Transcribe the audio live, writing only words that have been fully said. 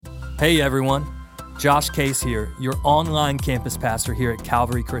Hey everyone, Josh Case here, your online campus pastor here at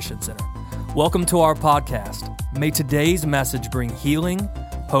Calvary Christian Center. Welcome to our podcast. May today's message bring healing,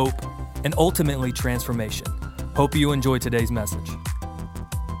 hope, and ultimately transformation. Hope you enjoy today's message.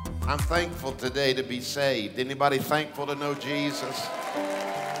 I'm thankful today to be saved. Anybody thankful to know Jesus?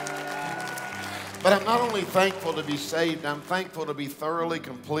 But I'm not only thankful to be saved, I'm thankful to be thoroughly,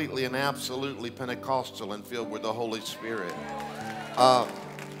 completely, and absolutely Pentecostal and filled with the Holy Spirit.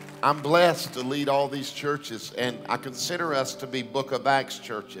 I'm blessed to lead all these churches, and I consider us to be Book of Acts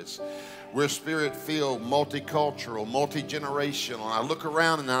churches. We're spirit-filled, multicultural, multi-generational. And I look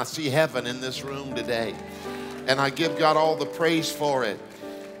around and I see heaven in this room today, and I give God all the praise for it.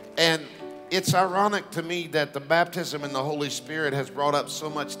 And it's ironic to me that the baptism in the Holy Spirit has brought up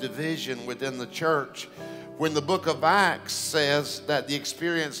so much division within the church when the book of Acts says that the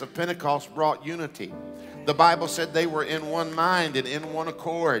experience of Pentecost brought unity. The Bible said they were in one mind and in one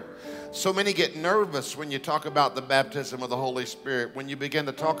accord. So many get nervous when you talk about the baptism of the Holy Spirit. When you begin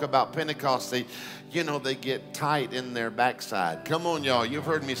to talk about Pentecost, they get tight in their backside. Come on, y'all. You've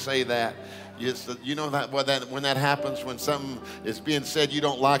heard me say that. You know that when that happens, when something is being said you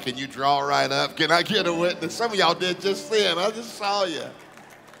don't like and you draw right up. Can I get a witness? Some of y'all did just then. I just saw you.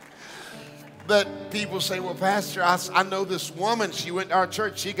 But people say, well, Pastor, I know this woman. She went to our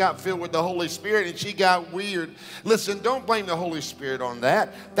church. She got filled with the Holy Spirit, and she got weird. Listen, don't blame the Holy Spirit on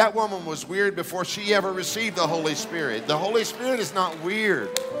that. That woman was weird before she ever received the Holy Spirit. The Holy Spirit is not weird.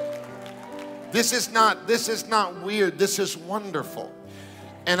 This is not weird. This is wonderful.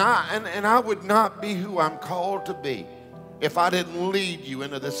 And I would not be who I'm called to be if I didn't lead you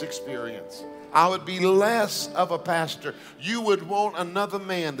into this experience. I would be less of a pastor. You would want another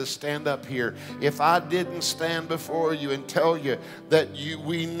man to stand up here if I didn't stand before you and tell you that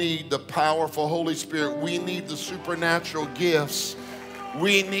we need the powerful Holy Spirit. We need the supernatural gifts.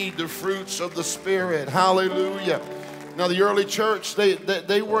 We need the fruits of the Spirit. Hallelujah. Now, the early church,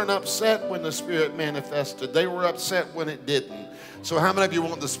 they weren't upset when the Spirit manifested. They were upset when it didn't. So how many of you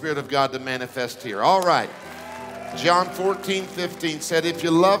want the Spirit of God to manifest here? All right. John 14:15 said, if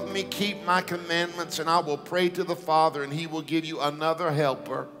you love me, keep my commandments, and I will pray to the Father, and he will give you another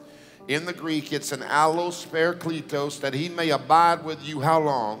helper. In the Greek, it's an allos parakletos, that he may abide with you how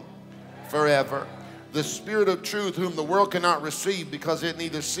long? Forever. The Spirit of truth, whom the world cannot receive, because it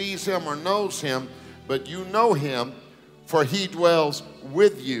neither sees him or knows him, but you know him, for he dwells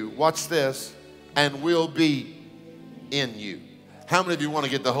with you. Watch this. And will be in you. How many of you want to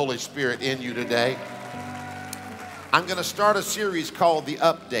get the Holy Spirit in you today? I'm going to start a series called The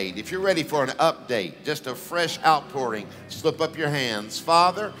Update. If you're ready for an update, just a fresh outpouring, slip up your hands.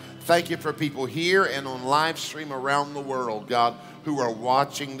 Father, thank you for people here and on live stream around the world, God, who are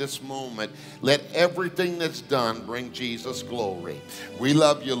watching this moment. Let everything that's done bring Jesus glory. We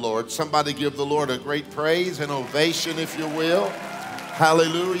love you, Lord. Somebody give the Lord a great praise and ovation, if you will.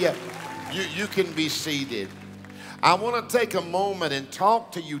 Hallelujah. You can be seated. I want to take a moment and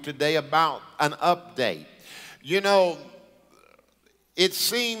talk to you today about an update. You know, it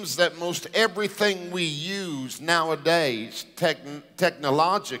seems that most everything we use nowadays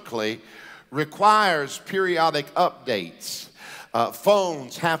technologically requires periodic updates.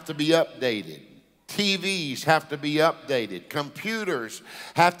 Phones have to be updated. TVs have to be updated. Computers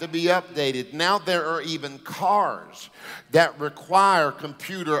have to be updated. Now there are even cars that require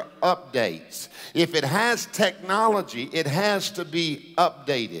computer updates. If it has technology, it has to be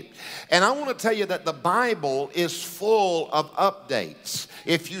updated. And I want to tell you that the Bible is full of updates.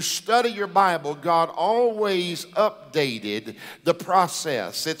 If you study your Bible, God always updated the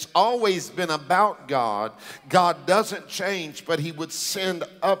process. It's always been about God. God doesn't change, but he would send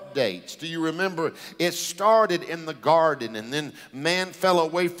updates. Do you remember? It started in the garden, and then man fell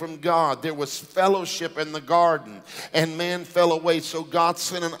away from God. There was fellowship in the garden, and man fell away, so God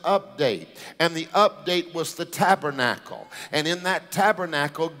sent an update. And the update was the tabernacle. And in that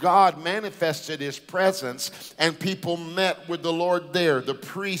tabernacle, God manifested his presence, and people met with the Lord there. The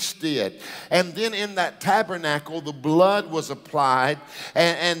priest did. And then in that tabernacle, the blood was applied,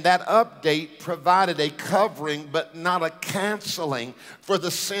 and that update provided a covering, but not a canceling for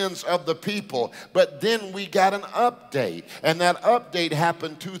the sins of the people. But then we got an update, and that update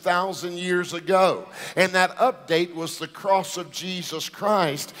happened 2,000 years ago. And that update was the cross of Jesus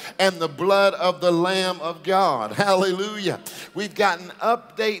Christ and the blood of the Lamb of God. Hallelujah. We've gotten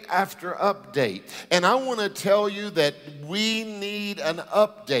update after update. And I want to tell you that we need an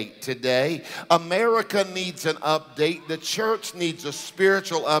update today. America needs an update. The church needs a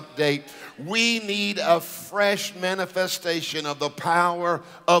spiritual update. We need a fresh manifestation of the power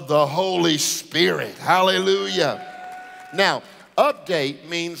of the Holy Spirit. Hallelujah. Now, Update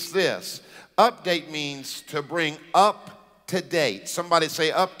means this. Update means to bring up to date. Somebody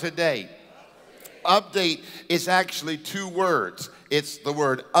say up to date. Update is actually two words. It's the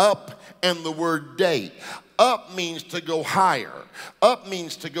word up and the word date. Up means to go higher. Up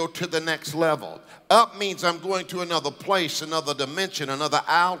means to go to the next level. Up means I'm going to another place, another dimension, another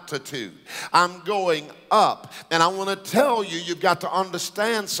altitude. I'm going up. And I want to tell you, you've got to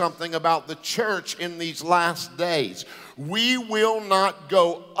understand something about the church in these last days. We will not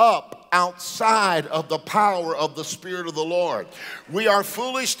go up outside of the power of the Spirit of the Lord. We are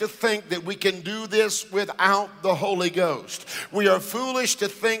foolish to think that we can do this without the Holy Ghost. We are foolish to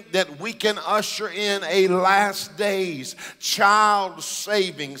think that we can usher in a last days, child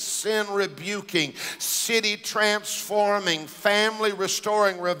saving, sin rebuking, city transforming, family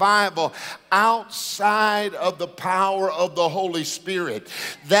restoring revival outside of the power of the Holy Spirit.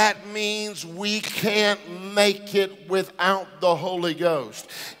 That means we can't make it without the Holy Ghost.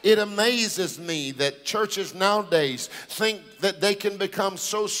 It amazes me that churches nowadays think that they can become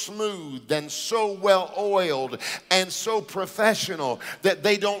so smooth and so well oiled and so professional that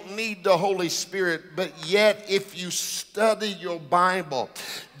they don't need the Holy Spirit. But yet, if you study your Bible,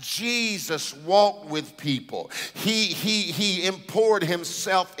 Jesus walked with people. He poured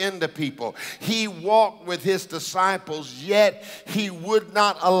himself into people. He walked with his disciples, yet he would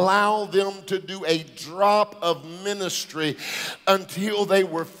not allow them to do a drop of ministry until they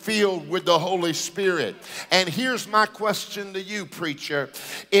were filled with the Holy Spirit. And here's my question to you, preacher.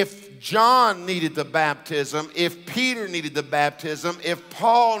 If John needed the baptism, if Peter needed the baptism, if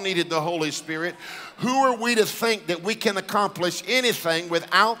Paul needed the Holy Spirit, who are we to think that we can accomplish anything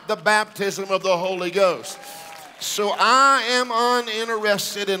without the baptism of the Holy Ghost? So I am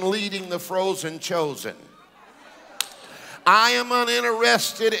uninterested in leading the frozen chosen. I am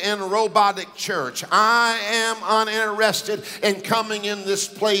uninterested in robotic church. I am uninterested in coming in this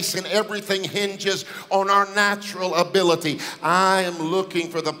place and everything hinges on our natural ability. I am looking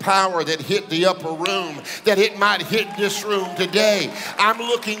for the power that hit the upper room, that it might hit this room today. I'm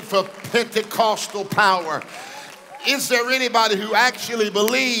looking for Pentecostal power. Is there anybody who actually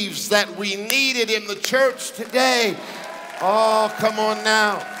believes that we need it in the church today? Oh, come on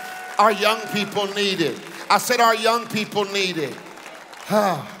now. Our young people need it. I said our young people need it.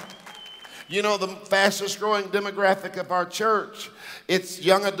 You know, the fastest growing demographic of our church, it's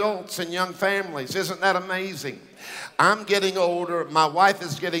young adults and young families. Isn't that amazing? I'm getting older, my wife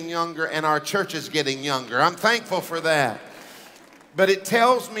is getting younger, and our church is getting younger. I'm thankful for that. But it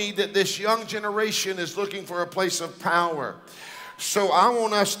tells me that this young generation is looking for a place of power. So I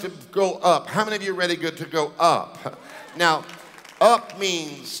want us to go up. How many of you are ready to go up? Now, up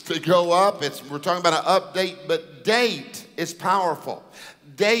means to go up. We're talking about an update, but date is powerful.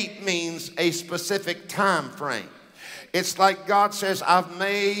 Date means a specific time frame. It's like God says, I've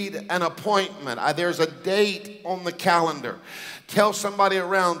made an appointment. There's a date on the calendar. Tell somebody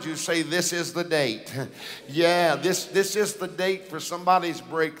around you, say, this is the date. Yeah, this is the date for somebody's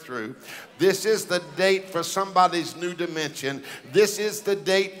breakthrough. This is the date for somebody's new dimension. This is the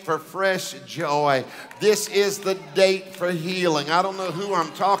date for fresh joy. This is the date for healing. I don't know who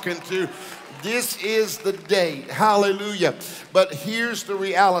I'm talking to. This is the date. Hallelujah. But here's the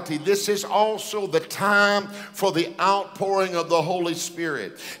reality. This is also the time for the outpouring of the Holy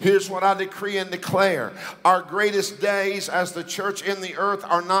Spirit. Here's what I decree and declare. Our greatest days as the church in the earth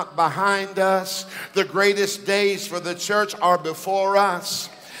are not behind us. The greatest days for the church are before us.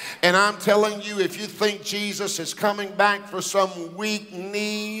 And I'm telling you, if you think Jesus is coming back for some weak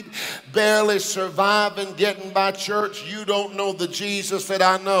need, barely surviving, getting by church, you don't know the Jesus that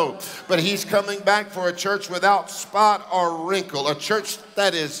I know. But he's coming back for a church without spot or wrinkle, a church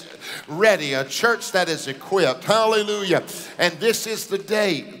that is ready, a church that is equipped. Hallelujah. And this is the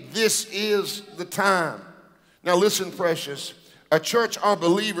day. This is the time. Now listen, precious. A church or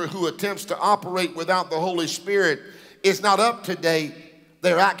believer who attempts to operate without the Holy Spirit is not up to date.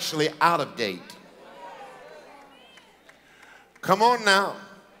 They're actually out of date. Come on now.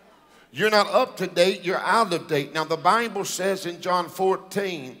 You're not up to date, you're out of date. Now the Bible says in John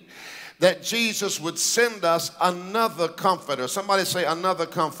 14 that Jesus would send us another comforter. Somebody say another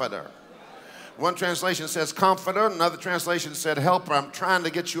comforter. One translation says comforter, another translation said helper. I'm trying to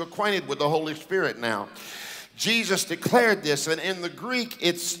get you acquainted with the Holy Spirit now. Jesus declared this, and in the Greek,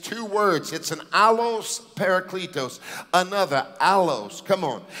 it's two words. It's an allos parakletos, another allos. Come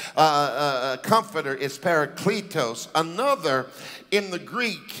on. Comforter is parakletos. Another in the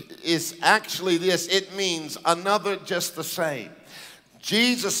Greek is actually this. It means another just the same.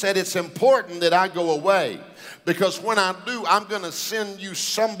 Jesus said it's important that I go away. Because when I do, I'm going to send you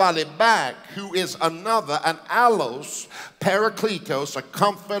somebody back who is another, an allos, parakletos, a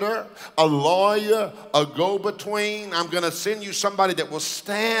comforter, a lawyer, a go-between. I'm going to send you somebody that will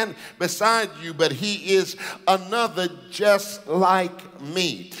stand beside you, but he is another just like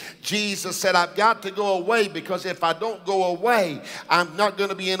me. Jesus said, I've got to go away, because if I don't go away, I'm not going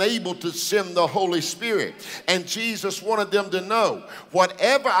to be able to send the Holy Spirit. And Jesus wanted them to know,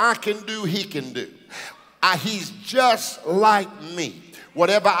 whatever I can do, he can do. He's just like me.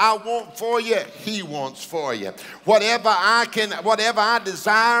 Whatever I want for you, he wants for you. Whatever I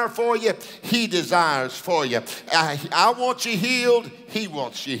desire for you, he desires for you. I want you healed, he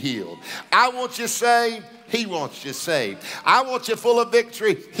wants you healed. I want you saved, he wants you saved. I want you full of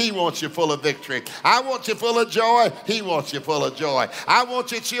victory, he wants you full of victory. I want you full of joy, he wants you full of joy. I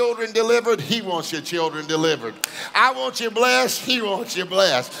want your children delivered, he wants your children delivered. I want you blessed, he wants you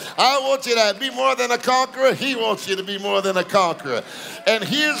blessed. I want you to be more than a conqueror, he wants you to be more than a conqueror. And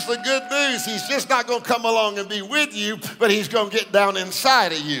here's the good news, he's just not going to come along and be with you, but he's going to get down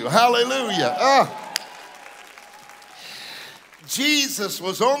inside of you. Hallelujah. Jesus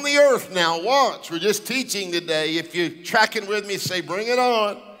was on the earth. Now watch, we're just teaching today. If you're tracking with me, say, bring it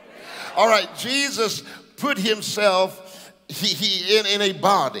on. All right, Jesus put himself in a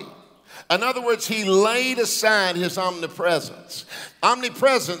body. In other words, he laid aside his omnipresence.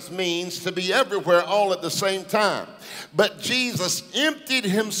 Omnipresence means to be everywhere all at the same time. But Jesus emptied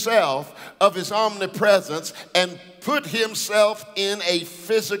himself of his omnipresence and put himself in a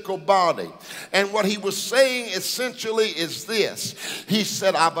physical body. And what he was saying essentially is this. He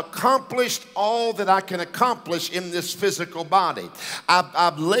said, I've accomplished all that I can accomplish in this physical body.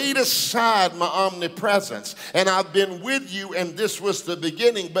 I've laid aside my omnipresence, and I've been with you, and this was the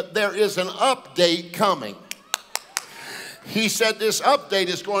beginning, but there is an update coming. He said this update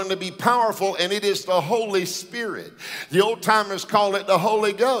is going to be powerful, and it is the Holy Spirit. The old timers call it the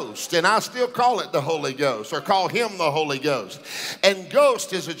Holy Ghost, and I still call it the Holy Ghost, or call him the Holy Ghost. And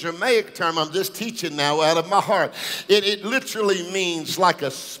ghost is a Judaic term. I'm just teaching now out of my heart. It literally means like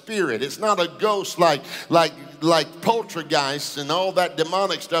a spirit. It's not a ghost like poltergeist and all that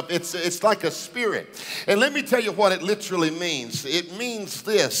demonic stuff. It's like a spirit. And let me tell you what it literally means. It means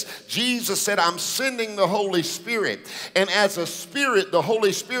this. Jesus said, I'm sending the Holy Spirit. And as a spirit, the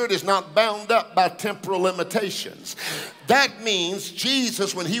Holy Spirit is not bound up by temporal limitations. That means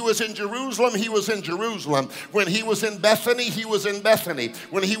Jesus, when he was in Jerusalem, he was in Jerusalem. When he was in Bethany, he was in Bethany.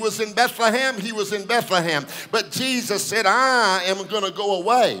 When he was in Bethlehem, he was in Bethlehem. But Jesus said, I am going to go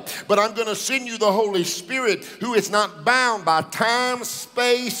away, but I'm going to send you the Holy Spirit, who is not bound by time,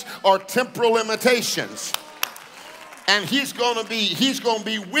 space, or temporal limitations. And he's going to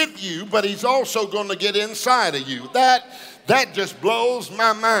be with you, but he's also going to get inside of you. That just blows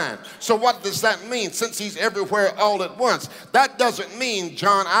my mind. So what does that mean? Since he's everywhere all at once, that doesn't mean,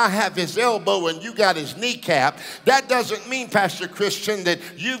 John, I have his elbow and you got his kneecap. That doesn't mean, Pastor Christian, that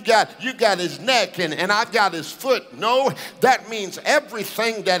you've got his neck and I've got his foot. No, that means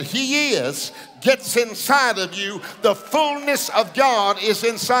everything that he is gets inside of you. The fullness of God is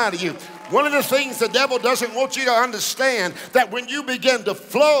inside of you. One of the things the devil doesn't want you to understand, that when you begin to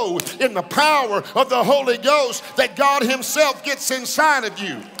flow in the power of the Holy Ghost, that God himself gets inside of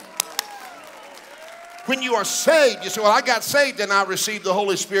you. When you are saved, you say, well, I got saved and I received the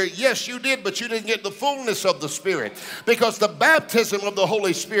Holy Spirit. Yes, you did, but you didn't get the fullness of the Spirit, because the baptism of the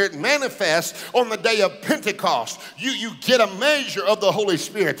Holy Spirit manifests on the day of Pentecost. You get a measure of the Holy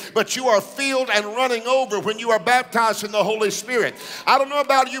Spirit, but you are filled and running over when you are baptized in the Holy Spirit. I don't know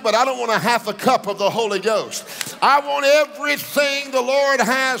about you, but I don't want a half a cup of the Holy Ghost. I want everything the Lord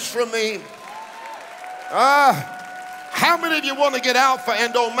has for me. How many of you want to get Alpha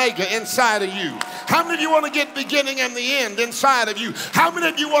and Omega inside of you? How many of you want to get beginning and the end inside of you? How many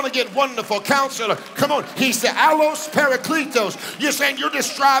of you want to get Wonderful Counselor? Come on, he's the allos parakletos. You're saying you're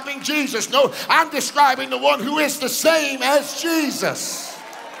describing Jesus. No, I'm describing the one who is the same as Jesus.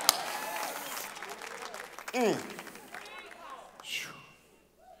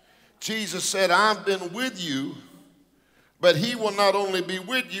 Jesus said, I've been with you, but he will not only be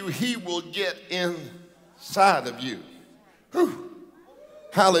with you, he will get inside of you. Whew.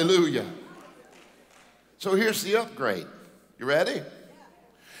 Hallelujah. So here's the upgrade. You ready?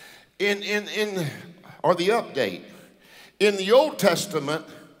 Or the update. In the Old Testament,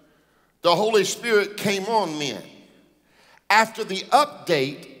 the Holy Spirit came on men. After the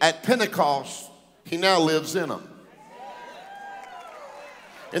update at Pentecost, he now lives in them.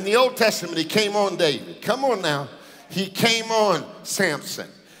 In the Old Testament, he came on David. Come on now. He came on Samson.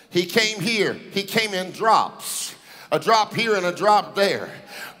 He came here. He came in drops. a drop here and a drop there.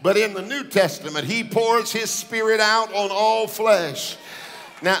 But in the New Testament, he pours his Spirit out on all flesh.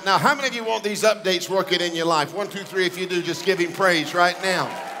 Now, how many of you want these updates working in your life? 1, 2, 3. If you do, just give him praise right now.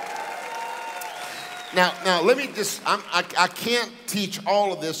 Now, let me just, I can't teach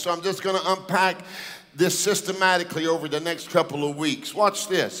all of this, so I'm just going to unpack this systematically over the next couple of weeks. Watch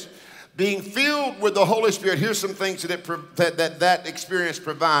this. Being filled with the Holy Spirit, here's some things that experience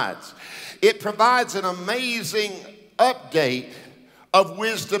provides. It provides an amazing update of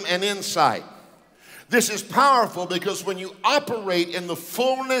wisdom and insight. This is powerful because when you operate in the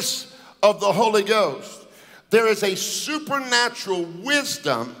fullness of the Holy Ghost, there is a supernatural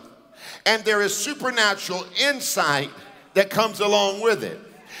wisdom and there is supernatural insight that comes along with it.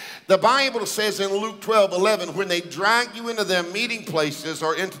 The Bible says in Luke 12:11, when they drag you into their meeting places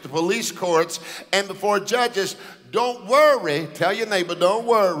or into the police courts and before judges, don't worry. Tell your neighbor, don't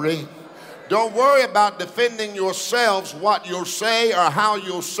worry. Don't worry about defending yourselves, what you'll say or how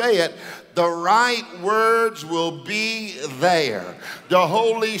you'll say it. The right words will be there. The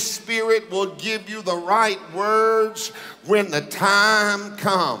Holy Spirit will give you the right words when the time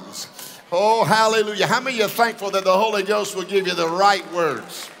comes. Oh, hallelujah. How many of you are thankful that the Holy Ghost will give you the right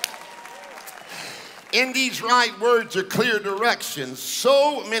words? In these right words are clear directions.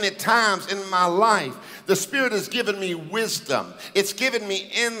 So many times in my life, the Spirit has given me wisdom. It's given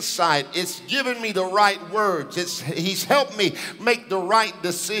me insight. It's given me the right words. He's helped me make the right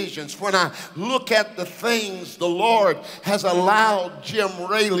decisions. When I look at the things the Lord has allowed Jim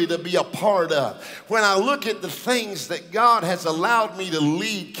Raley to be a part of, when I look at the things that God has allowed me to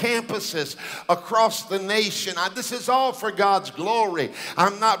lead campuses across the nation, this is all for God's glory.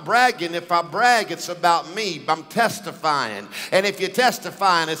 I'm not bragging. If I brag, it's about me. I'm testifying. And if you're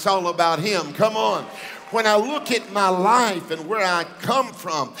testifying, it's all about Him. Come on. When I look at my life and where I come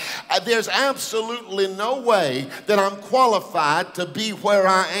from, there's absolutely no way that I'm qualified to be where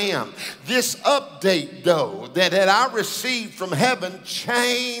I am. This update, though, that I received from heaven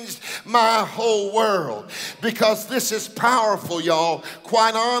changed my whole world, because this is powerful, y'all.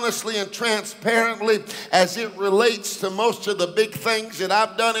 Quite honestly and transparently, as it relates to most of the big things that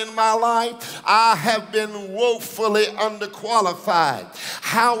I've done in my life, I have been woefully underqualified.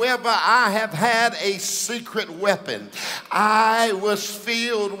 However, I have had a secret weapon. I was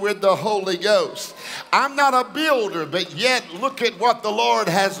filled with the Holy Ghost. I'm not a builder, but yet look at what the Lord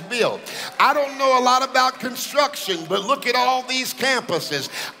has built. I don't know a lot about construction, but look at all these campuses.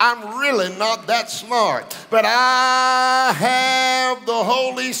 I'm really not that smart, but I have the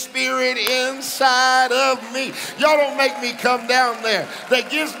Holy Spirit inside of me. Y'all don't make me come down there. That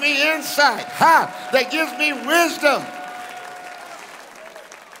gives me insight. That gives me wisdom.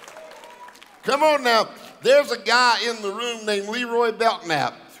 Come on now. There's a guy in the room named Leroy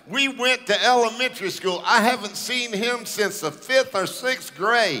Belknap. We went to elementary school. I haven't seen him since the 5th or 6th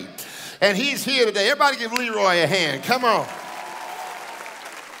grade. And he's here today. Everybody give Leroy a hand. Come on.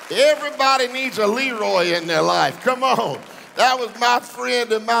 Everybody needs a Leroy in their life. Come on. That was my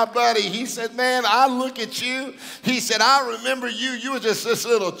friend and my buddy. He said, man, I look at you. He said, I remember you. You were just this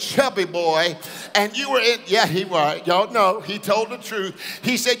little chubby boy. And you were in, yeah, he was. Y'all know, he told the truth.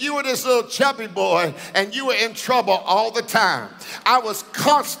 He said, you were this little chubby boy and you were in trouble all the time. I was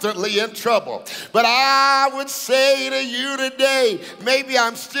constantly in trouble. But I would say to you today, maybe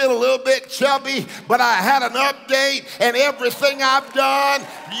I'm still a little bit chubby, but I had an update, and everything I've done,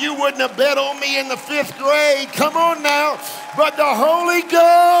 you wouldn't have bet on me in the 5th grade. Come on now. But the Holy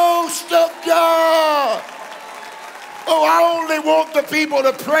Ghost of God. Oh, I only want the people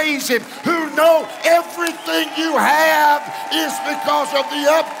to praise Him who know everything you have is because of the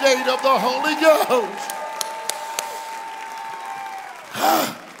update of the Holy Ghost.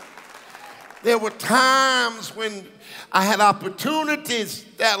 There were times when I had opportunities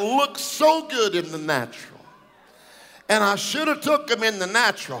that looked so good in the natural, and I should have took them in the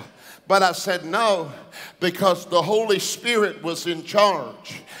natural, but I said no, because the Holy Spirit was in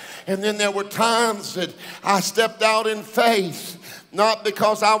charge. And then there were times that I stepped out in faith, not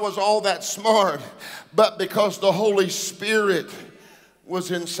because I was all that smart, but because the Holy Spirit was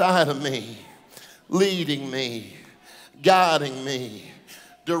inside of me, leading me, guiding me,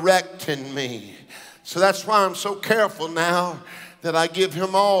 directing me. So that's why I'm so careful now that I give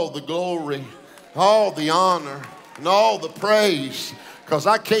Him all the glory, all the honor, and all the praise, because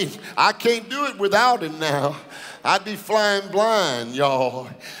I can't do it without Him now. I'd be flying blind, y'all.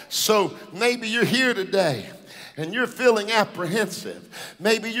 So maybe you're here today and you're feeling apprehensive.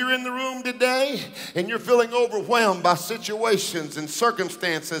 Maybe you're in the room today and you're feeling overwhelmed by situations and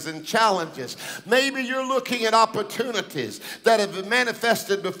circumstances and challenges. Maybe you're looking at opportunities that have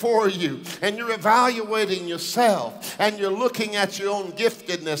manifested before you and you're evaluating yourself and you're looking at your own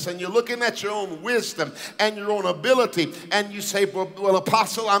giftedness and you're looking at your own wisdom and your own ability, and you say, well,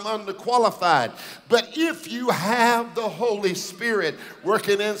 Apostle, I'm underqualified. But if you have the Holy Spirit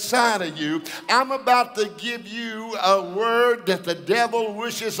working inside of you, I'm about to give you a word that the devil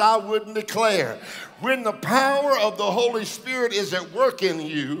wishes I wouldn't declare. When the power of the Holy Spirit is at work in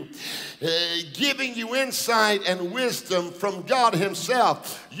you, giving you insight and wisdom from God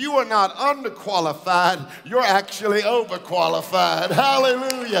himself, you are not underqualified, you're actually overqualified.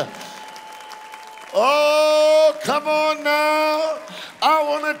 Hallelujah. Oh, come on now. I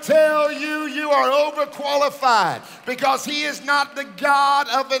want to tell you, you are overqualified because he is not the God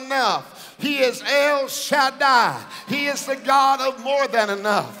of enough. He is El Shaddai. He is the God of more than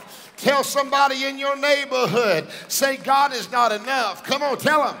enough. Tell somebody in your neighborhood, say, God is not enough. Come on,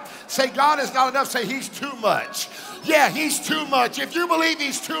 tell them. Say, God is not enough. Say, he's too much. Yeah, he's too much. If you believe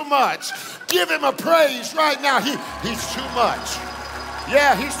he's too much, give him a praise right now. He's too much.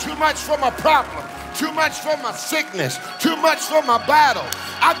 Yeah, he's too much for my problem. Too much for my sickness, too much for my battle.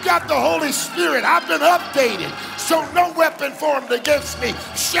 I've got the Holy Spirit. I've been updated, so no weapon formed against me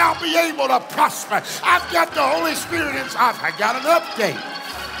shall be able to prosper. I've got the Holy Spirit inside. I got an update.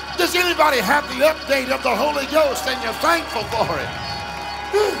 Does anybody have the update of the Holy Ghost and you're thankful for it?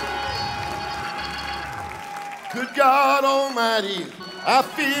 Good God Almighty. I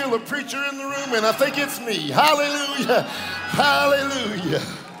feel a preacher in the room and I think it's me. Hallelujah. Hallelujah.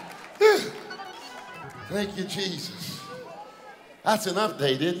 Thank you, Jesus. That's an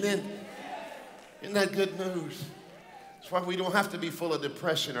update, isn't it? Isn't that good news? That's why we don't have to be full of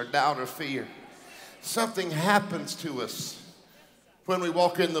depression or doubt or fear. Something happens to us when we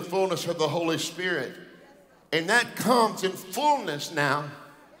walk in the fullness of the Holy Spirit. And that comes in fullness now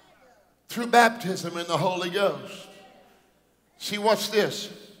through baptism in the Holy Ghost. See, watch this.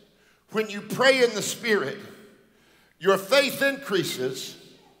 When you pray in the Spirit, your faith increases,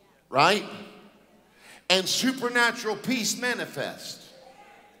 right? And supernatural peace manifests.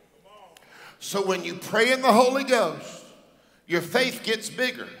 So when you pray in the Holy Ghost, your faith gets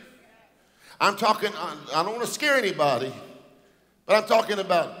bigger. I'm talking, I don't want to scare anybody, but I'm talking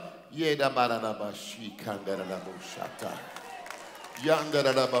about,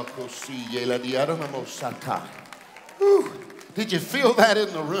 Whew. Did you feel that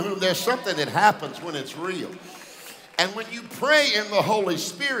in the room? There's something that happens when it's real. And when you pray in the Holy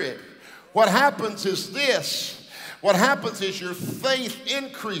Spirit, what happens is this. What happens is your faith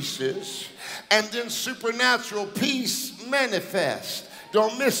increases and then supernatural peace manifests.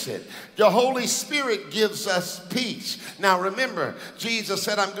 Don't miss it. The Holy Spirit gives us peace. Now remember, Jesus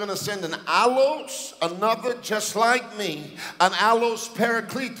said, I'm going to send an allos, another just like me, an allos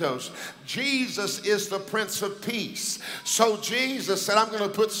parakletos. Jesus is the Prince of Peace. So Jesus said, I'm going to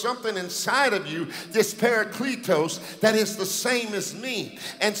put something inside of you, this parakletos, that is the same as me.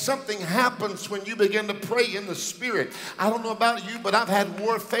 And something happens when you begin to pray in the Spirit. I don't know about you, but I've had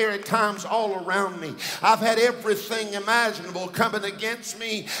warfare at times all around me. I've had everything imaginable coming against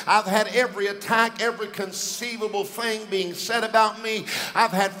me. I've had every attack, every conceivable thing being said about me.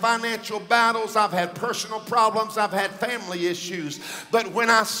 I've had financial battles. I've had personal problems. I've had family issues. But when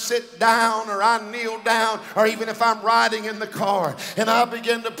I sit down or I kneel down, or even if I'm riding in the car and I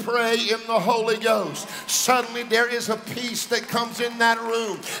begin to pray in the Holy Ghost, suddenly there is a peace that comes in that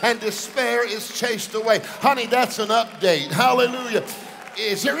room and despair is chased away. Honey, that's an update. Hallelujah.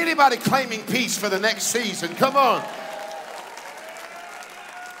 Is there anybody claiming peace for the next season? Come on.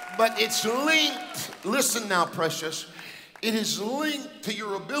 But it's linked, listen now, precious, it is linked to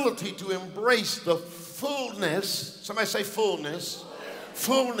your ability to embrace the fullness, somebody say fullness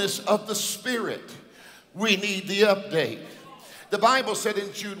of the Spirit. We need the update. The Bible said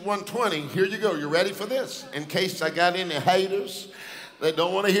in Jude 1:20, here you go, you ready for this? In case I got any haters that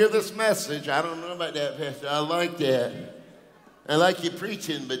don't want to hear this message, I don't know about that, Pastor, I like that. I like you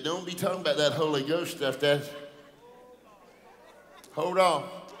preaching, but don't be talking about that Holy Ghost stuff. Hold on.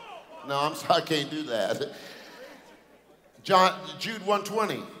 No, I'm sorry, I can't do that. Jude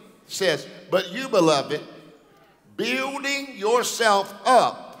 1:20 says, but you, beloved, building yourself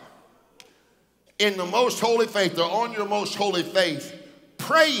up in the most holy faith, or on your most holy faith,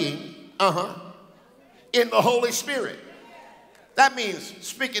 praying, in the Holy Spirit. That means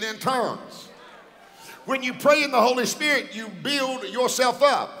speaking in tongues. When you pray in the Holy Spirit, you build yourself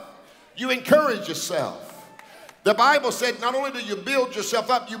up. You encourage yourself. The Bible said not only do you build yourself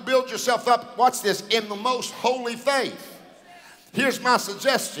up, you build yourself up, watch this, in the most holy faith. Here's my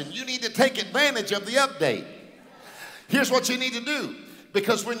suggestion. You need to take advantage of the update. Here's what you need to do.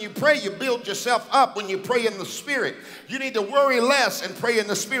 Because when you pray, you build yourself up. When you pray in the Spirit, you need to worry less and pray in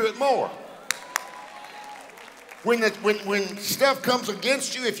the Spirit more. When stuff comes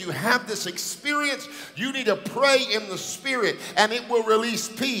against you, if you have this experience, you need to pray in the Spirit, and it will release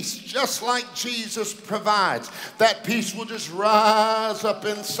peace, just like Jesus provides. That peace will just rise up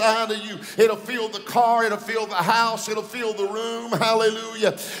inside of you. It'll fill the car, it'll fill the house, it'll fill the room.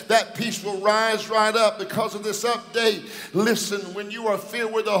 Hallelujah. That peace will rise right up because of this update. Listen, when you are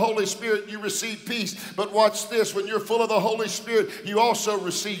filled with the Holy Spirit, you receive peace. But watch this, when you're full of the Holy Spirit, you also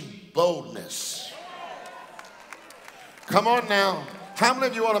receive boldness. Come on now. How many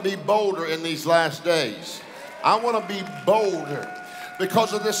of you want to be bolder in these last days? I want to be bolder.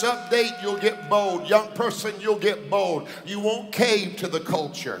 Because of this update, you'll get bold. Young person, you'll get bold. You won't cave to the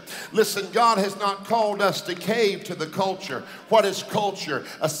culture. Listen, God has not called us to cave to the culture. What is culture?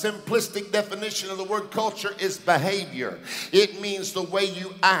 A simplistic definition of the word culture is behavior. It means the way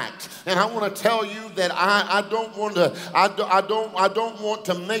you act. And I want to tell you that I don't want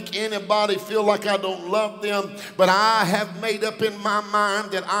to make anybody feel like I don't love them, but I have made up in my mind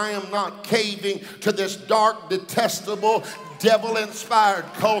that I am not caving to this dark, detestable, devil-inspired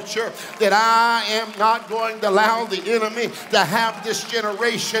culture, that I am not going to allow the enemy to have this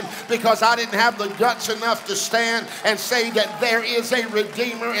generation, because I didn't have the guts enough to stand and say that there is a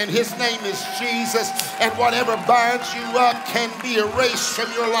Redeemer and his name is Jesus, and whatever binds you up can be erased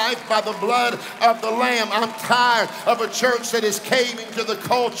from your life by the blood of the Lamb. I'm tired of a church that is caving to the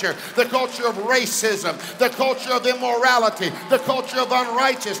culture of racism, the culture of immorality, the culture of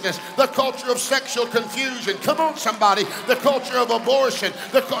unrighteousness, the culture of sexual confusion. Come on, somebody. The culture of abortion.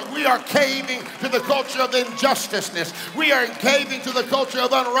 We are caving to the culture of injusticeness. We are caving to the culture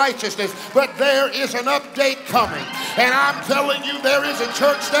of unrighteousness. But there is an update coming. And I'm telling you, there is a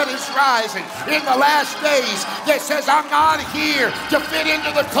church that is rising in the last days that says, I'm not here to fit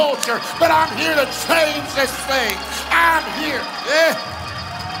into the culture, but I'm here to change this thing. I'm here. Yeah.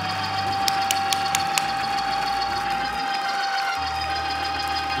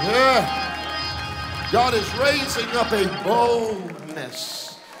 God is raising up a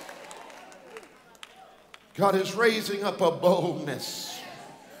boldness. God is raising up a boldness.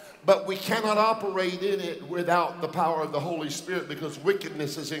 But we cannot operate in it without the power of the Holy Spirit, because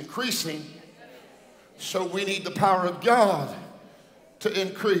wickedness is increasing. So we need the power of God to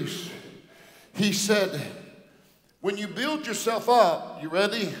increase. He said, when you build yourself up, you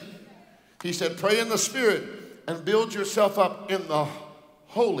ready? He said, pray in the Spirit and build yourself up in the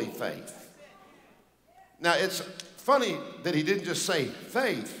holy faith. Now, it's funny that he didn't just say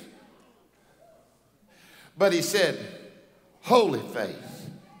faith, but he said holy faith,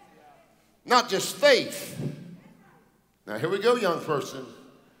 not just faith. Now, here we go, young person,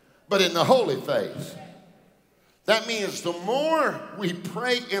 but in the holy faith. That means the more we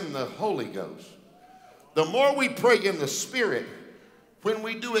pray in the Holy Ghost, the more we pray in the Spirit, when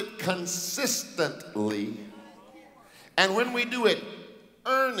we do it consistently, and when we do it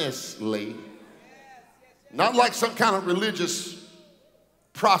earnestly, not like some kind of religious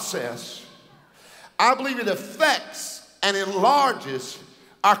process, I believe it affects and enlarges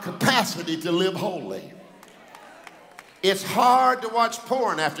our capacity to live holy. It's hard to watch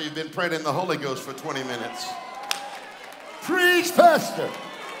porn after you've been praying in the Holy Ghost for 20 minutes. Preach, Pastor.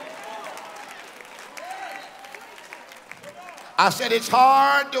 I said it's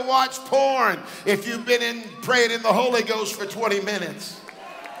hard to watch porn if you've been praying in the Holy Ghost for 20 minutes.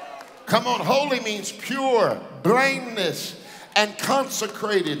 Come on, holy means pure, blameless, and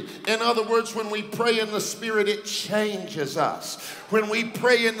consecrated. In other words, when we pray in the Spirit, it changes us. When we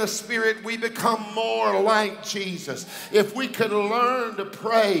pray in the Spirit, we become more like Jesus. If we could learn to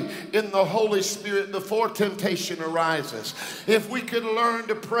pray in the Holy Spirit before temptation arises, if we could learn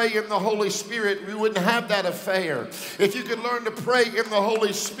to pray in the Holy Spirit, we wouldn't have that affair. If you could learn to pray in the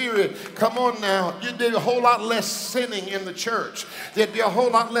Holy Spirit, come on now, you'd do a whole lot less sinning in the church. There'd be a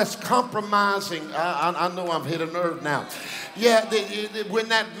whole lot less compromising. I know I've hit a nerve now. Yeah, when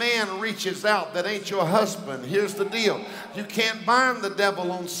that man reaches out that ain't your husband, here's the deal. You can't bind the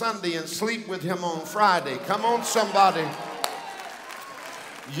devil on Sunday and sleep with him on Friday. Come on, somebody.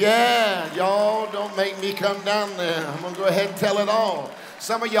 Yeah, y'all don't make me come down there. I'm going to go ahead and tell it all.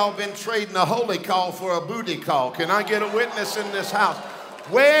 Some of y'all been trading a holy call for a booty call. Can I get a witness in this house?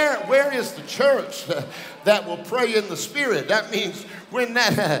 Where is the church that will pray in the Spirit? That means when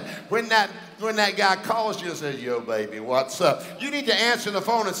that guy calls you and says, yo, baby, what's up? You need to answer the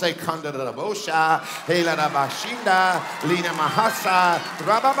phone and say, Kanda da bosha, hela da bashinda, lina mahasa,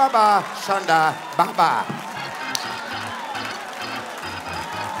 rabababa, shanda, baba.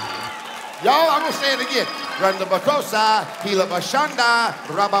 Y'all, I'm going to say it again. Randa bakosa, hila bashanda,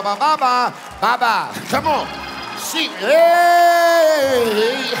 rabababa, baba. Come on. See,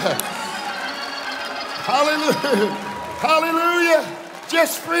 hey. Hallelujah. Hallelujah.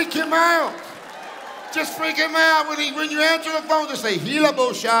 Just freak him out. Just freak him out when you answer the phone. Just say, Hila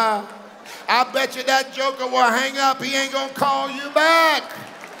Bosha. I bet you that joker will hang up. He ain't going to call you back.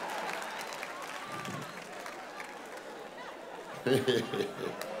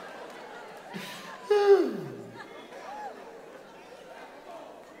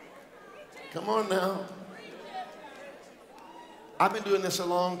 Come on now. I've been doing this a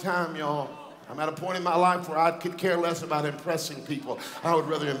long time, y'all. I'm at a point in my life where I could care less about impressing people. I would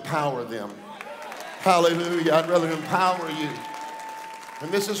rather empower them. Hallelujah. I'd rather empower you.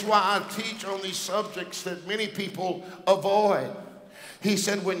 And this is why I teach on these subjects that many people avoid. He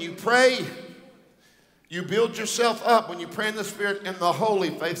said, when you pray, you build yourself up. When you pray in the Spirit in the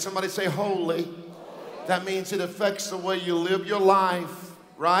holy faith, somebody say holy. That means it affects the way you live your life,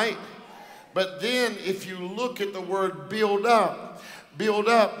 right? But then if you look at the word build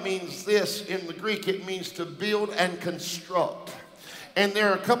up means this. In the Greek, it means to build and construct. And there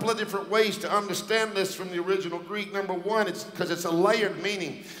are a couple of different ways to understand this from the original Greek. Number one, it's because it's a layered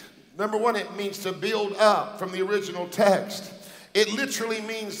meaning. Number one, it means to build up from the original text. It literally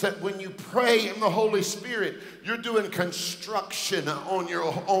means that when you pray in the Holy Spirit, you're doing construction on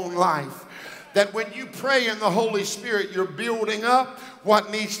your own life. That when you pray in the Holy Spirit, you're building up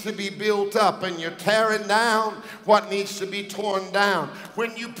what needs to be built up, and you're tearing down what needs to be torn down.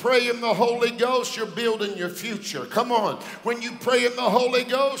 When you pray in the Holy Ghost, you're building your future. Come on. When you pray in the Holy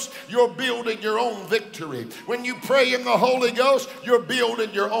Ghost, you're building your own victory. When you pray in the Holy Ghost, you're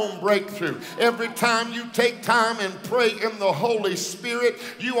building your own breakthrough. Every time you take time and pray in the Holy Spirit,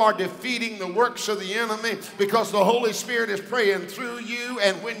 you are defeating the works of the enemy, because the Holy Spirit is praying through you,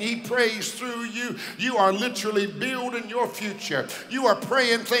 and when He prays through you, you are literally building your future. You are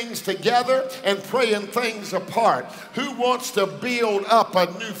praying things together and praying things apart. Who wants to build up a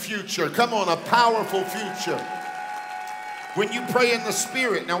new future? Come on, a powerful future. When you pray in the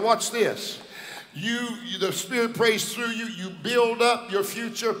Spirit, now watch this. The Spirit prays through you. You build up your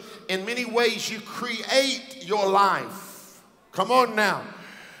future. In many ways, you create your life. Come on now.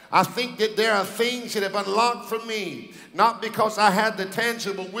 I think that there are things that have unlocked for me, not because I had the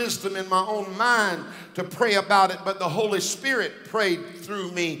tangible wisdom in my own mind to pray about it, but the Holy Spirit prayed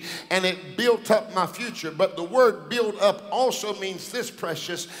through me, and it built up my future. But the word build up also means this,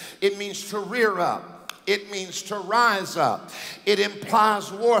 precious. It means to rear up. It means to rise up. It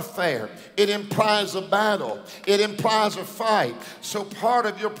implies warfare. It implies a battle. It implies a fight. So part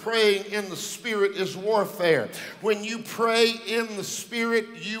of your praying in the Spirit is warfare. When you pray in the Spirit,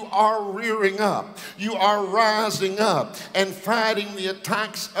 you are rearing up. You are rising up and fighting the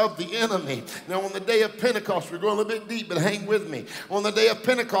attacks of the enemy. Now on the day of Pentecost, we're going a little bit deep, but hang with me. On the day of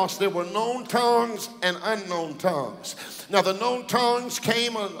Pentecost, there were known tongues and unknown tongues. Now the known tongues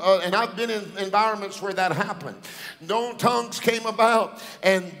came, and I've been in environments where that happened. Known tongues came about,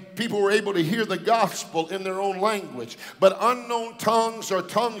 and people were able to hear the gospel in their own language. But unknown tongues are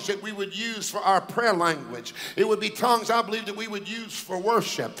tongues that we would use for our prayer language. It would be tongues, I believe, that we would use for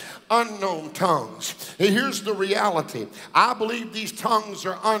worship. Unknown tongues. And here's the reality. I believe these tongues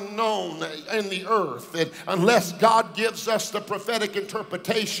are unknown in the earth. And unless God gives us the prophetic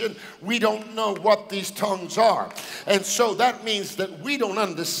interpretation, we don't know what these tongues are. And so that means that we don't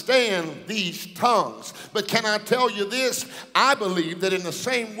understand these tongues. But can I tell you this? I believe that in the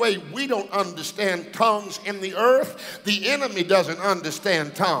same way we don't understand tongues in the earth, the enemy doesn't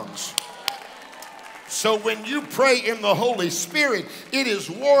understand tongues. So when you pray in the Holy Spirit, it is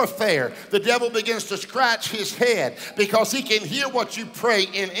warfare. The devil begins to scratch his head because he can hear what you pray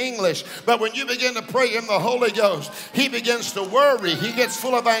in English. But when you begin to pray in the Holy Ghost, he begins to worry. He gets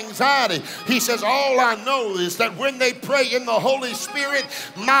full of anxiety. He says, all I know is that when they pray in the Holy Spirit,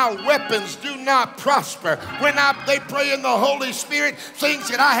 my weapons do not prosper. When they pray in the Holy Spirit, things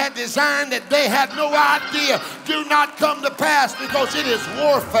that I had designed that they had no idea do not come to pass, because it is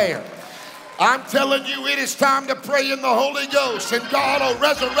warfare. I'm telling you, it is time to pray in the Holy Ghost, and God will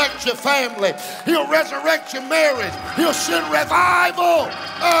resurrect your family. He'll resurrect your marriage. He'll send revival.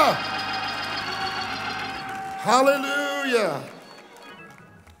 Hallelujah.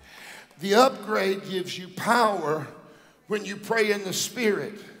 The upgrade gives you power when you pray in the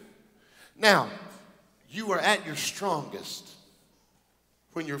Spirit. Now, you are at your strongest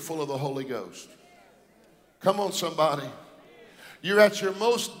when you're full of the Holy Ghost. Come on, somebody. You're at your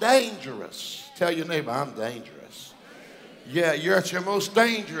most dangerous. Tell your neighbor, I'm dangerous. Yeah, you're at your most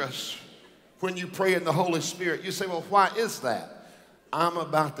dangerous when you pray in the Holy Spirit. You say, well, why is that? I'm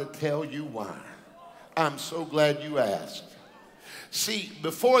about to tell you why. I'm so glad you asked. See,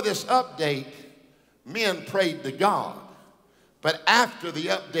 before this update, men prayed to God. But after the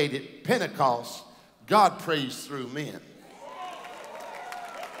update at Pentecost, God prays through men.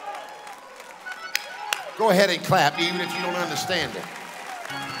 Go ahead and clap, even if you don't understand it.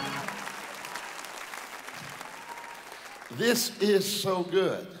 This is so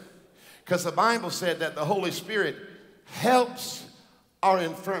good, because the Bible said that the Holy Spirit helps our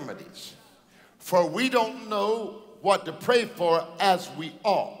infirmities. For we don't know what to pray for as we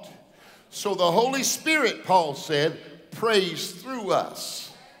ought. So the Holy Spirit, Paul said, prays through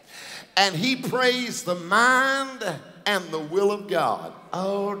us. And he prays the mind and the will of God.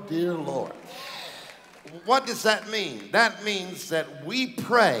 Oh, dear Lord. What does that mean? That means that we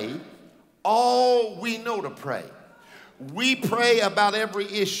pray all we know to pray. We pray about every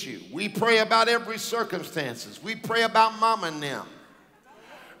issue. We pray about every circumstances. We pray about mom and them.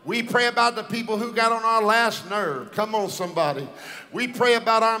 We pray about the people who got on our last nerve. Come on, somebody. We pray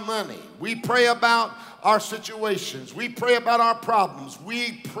about our money. We pray about our situations. We pray about our problems.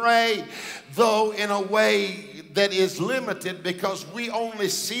 We pray, though, in a way that is limited, because we only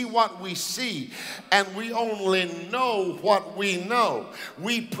see what we see and we only know what we know.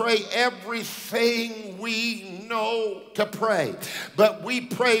 We pray everything we know to pray, but we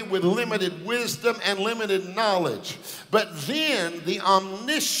pray with limited wisdom and limited knowledge. But then the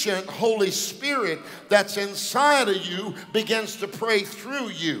omniscient Holy Spirit that's inside of you begins to pray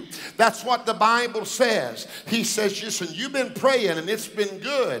through you. That's what the Bible says. He says, listen, you've been praying and it's been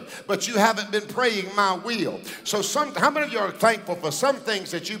good, but you haven't been praying my will. So how many of you are thankful for some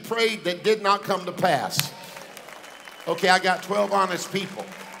things that you prayed that did not come to pass? Okay, I got 12 honest people.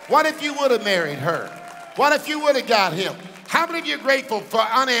 What if you would have married her? What if you would have got him? How many of you are grateful for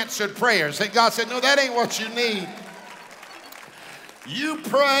unanswered prayers that God said, no, that ain't what you need? You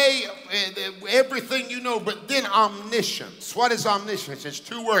pray everything you know, but then omniscience. What is omniscience? It's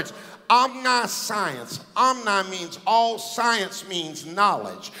two words. Omniscience. Omni means all, science means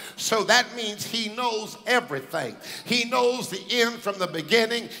knowledge. So that means he knows everything. He knows the end from the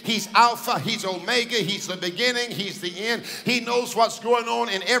beginning. He's Alpha, he's Omega, he's the beginning, he's the end. He knows what's going on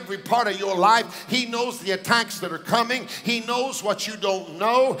in every part of your life. He knows the attacks that are coming. He knows what you don't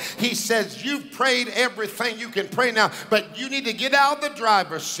know. He says, you've prayed everything you can pray now, but you need to get out of the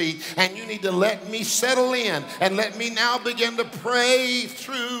driver's seat and you need to let me settle in and let me now begin to pray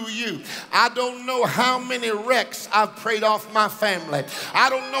through you. I don't know how many wrecks I've prayed off my family.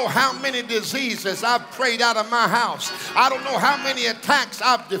 I don't know how many diseases I've prayed out of my house. I don't know how many attacks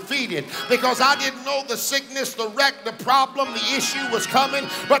I've defeated because I didn't know the sickness, the wreck, the problem, the issue was coming,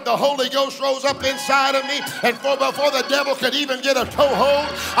 but the Holy Ghost rose up inside of me, and before the devil could even get a toehold,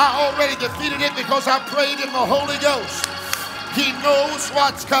 I already defeated it because I prayed in the Holy Ghost. He knows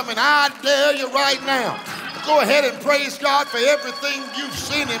what's coming. I dare you right now. Go ahead and praise God for everything you've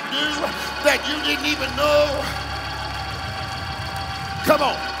seen him do that you didn't even know. Come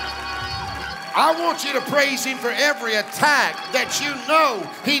on. I want you to praise him for every attack that you know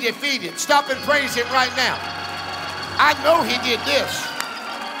he defeated. Stop and praise him right now. I know he did this.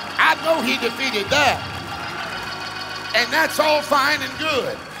 I know he defeated that. And that's all fine and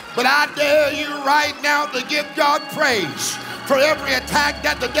good. But I dare you right now to give God praise for every attack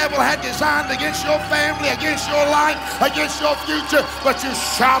that the devil had designed against your family, against your life, against your future. But you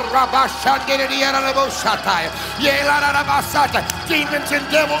shout, demons and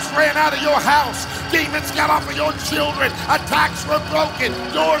devils ran out of your house. Demons got off of your children. Attacks were broken.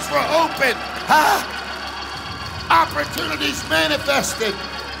 Doors were open. Opportunities manifested.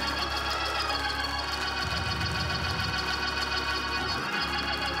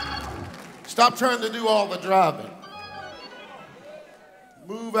 Stop trying to do all the driving.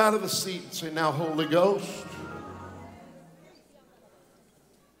 Move out of the seat and say, now, Holy Ghost,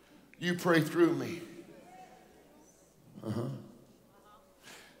 you pray through me.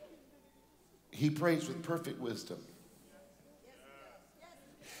 He prays with perfect wisdom.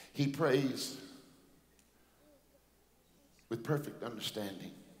 He prays with perfect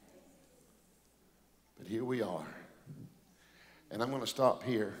understanding. But here we are. And I'm going to stop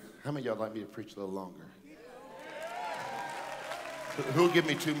here. How many of y'all like me to preach a little longer? Who'll give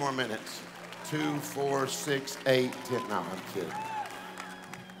me 2 more minutes? 2, 4, 6, 8, 10. No, I'm kidding.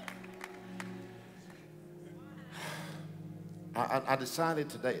 I decided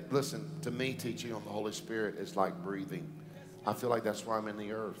today, listen, to me, teaching on the Holy Spirit is like breathing. I feel like that's why I'm in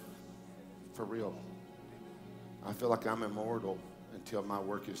the earth, for real. I feel like I'm immortal until my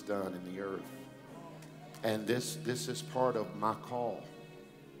work is done in the earth. And this is part of my call,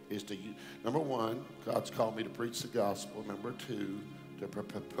 is to, number one, God's called me to preach the gospel. Number two, to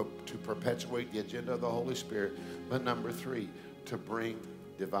perpetuate the agenda of the Holy Spirit. But number three, to bring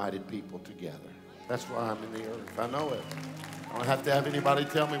divided people together. That's why I'm in the earth. I know it. I don't have to have anybody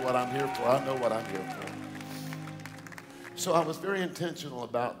tell me what I'm here for. I know what I'm here for. So I was very intentional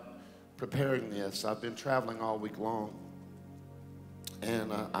about preparing this. I've been traveling all week long.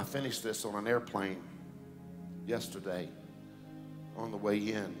 And I finished this on an airplane yesterday on the way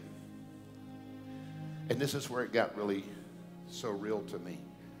in. And this is where it got really so real to me.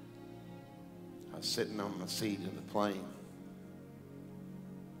 I was sitting on my seat in the plane,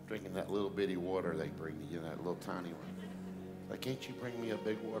 drinking that little bitty water they bring you, that little tiny one. Like, can't you bring me a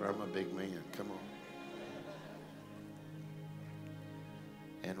big water? I'm a big man. Come on.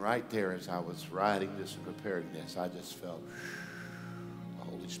 And right there, as I was writing this and preparing this, I just felt the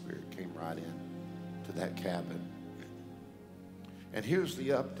Holy Spirit came right in to that cabin. And here's the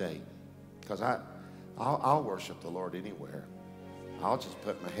update, because I'll worship the Lord anywhere. I'll just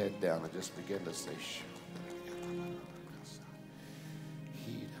put my head down and just begin to say,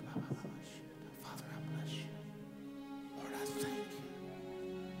 Father, I bless you. Lord, I thank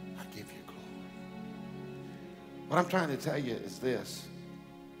you. I give you glory. What I'm trying to tell you is this.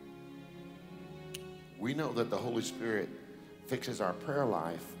 We know that the Holy Spirit fixes our prayer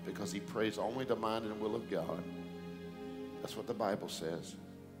life because he prays only the mind and will of God. That's what the Bible says.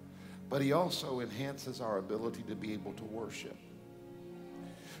 But he also enhances our ability to be able to worship.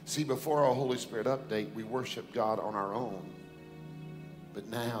 See, before our Holy Spirit update, we worship God on our own. But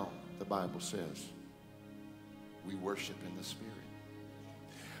now, the Bible says, we worship in the Spirit.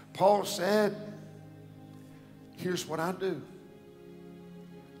 Paul said, here's what I do.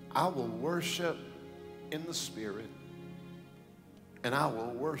 I will worship in the Spirit, and I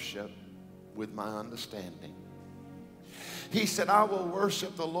will worship with my understanding. He said, I will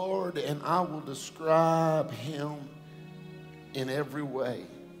worship the Lord, and I will describe him in every way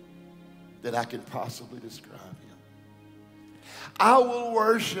that I can possibly describe him. I will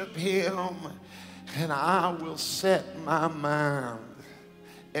worship him, and I will set my mind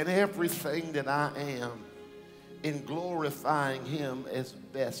and everything that I am in glorifying him as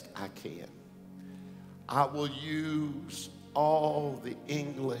best I can. I will use all the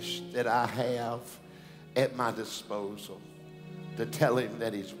English that I have at my disposal to tell him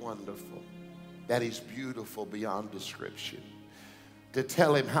that he's wonderful, that he's beautiful beyond description, to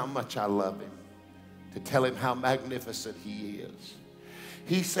tell him how much I love him, to tell him how magnificent he is.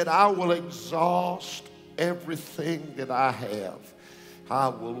 He said, I will exhaust everything that I have. I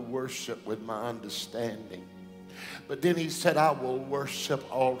will worship with my understanding. But then he said, I will worship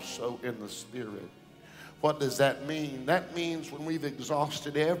also in the Spirit. What does that mean? That means when we've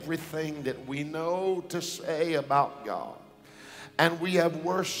exhausted everything that we know to say about God, and we have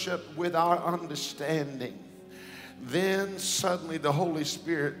worshiped with our understanding, then suddenly the Holy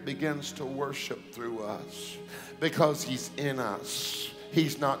Spirit begins to worship through us because he's in us.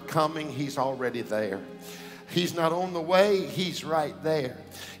 He's not coming, he's already there. He's not on the way, he's right there.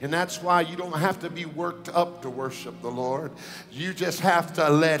 And that's why you don't have to be worked up to worship the Lord. You just have to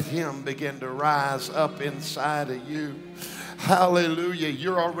let him begin to rise up inside of you. Hallelujah.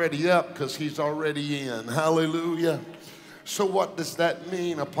 You're already up because he's already in. Hallelujah. So what does that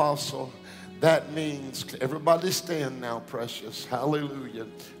mean, Apostle? That means, everybody stand now, precious. Hallelujah.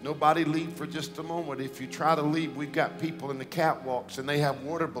 Nobody leave for just a moment. If you try to leave, we've got people in the catwalks and they have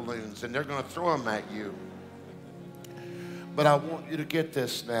water balloons and they're going to throw them at you. But I want you to get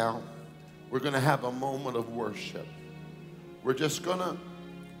this now. We're going to have a moment of worship. We're just going to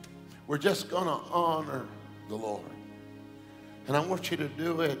honor the Lord. And I want you to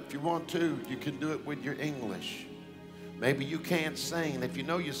do it. If you want to, you can do it with your English. Maybe you can't sing. If you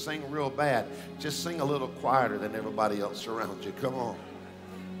know you sing real bad, just sing a little quieter than everybody else around you. Come on.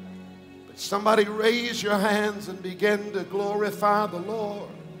 But somebody raise your hands and begin to glorify the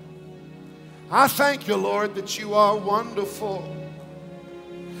Lord. I thank you, Lord, that you are wonderful.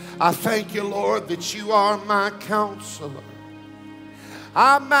 I thank you, Lord, that you are my counselor.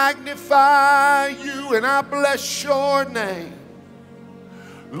 I magnify you and I bless your name.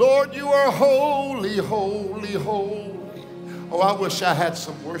 Lord, you are holy, holy, holy. Oh, I wish I had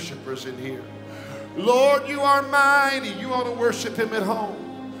some worshipers in here. Lord, you are mighty. You ought to worship him at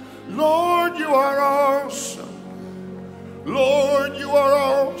home. Lord, you are awesome. Lord, you are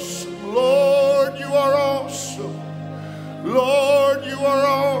awesome. Lord, you are awesome. Lord, you are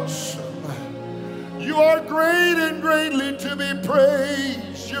awesome. You are great and greatly to be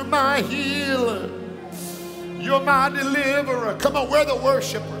praised. You're my healer. You're my deliverer. Come on, we're the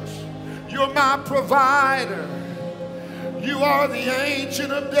worshipers. You're my provider. You are the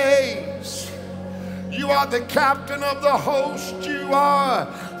Ancient of Days. You are the Captain of the host. You are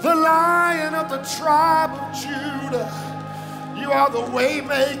the Lion of the tribe of Judah. You are the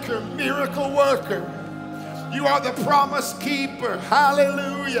Waymaker, miracle worker. You are the Promise Keeper.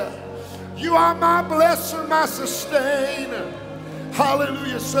 Hallelujah. You are my blesser, my sustainer.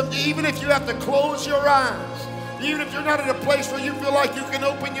 Hallelujah. So even if you have to close your eyes, even if you're not in a place where you feel like you can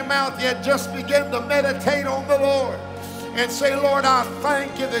open your mouth yet, just begin to meditate on the Lord and say, Lord, I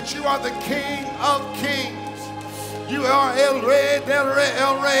thank you that you are the King of Kings. You are El Rey, Del Rey,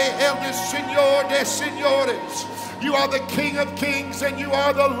 El Rey, El Señor de Señores. You are the King of Kings and you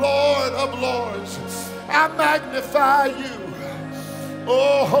are the Lord of Lords. I magnify you.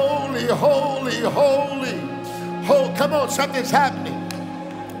 Oh, holy, holy, holy. Oh, come on, something's happening.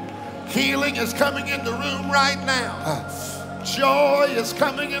 Healing is coming in the room right now. Joy is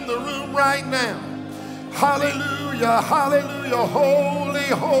coming in the room right now. Hallelujah, hallelujah. Holy,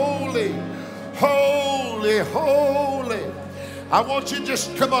 holy, holy, holy. I want you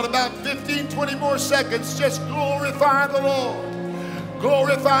just, come on, about 15, 20 more seconds. Just glorify the Lord.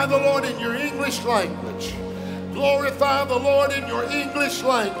 Glorify the Lord in your English language. Glorify the Lord in your English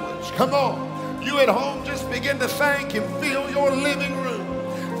language. Come on. You at home, just begin to thank Him. Fill your living room.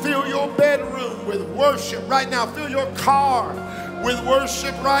 Fill your bedroom with worship right now. Fill your car with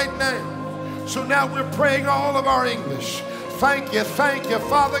worship right now. So now we're praying all of our English. Thank you,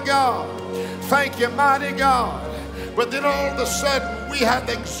 Father God. Thank you, mighty God. But then all of a sudden we have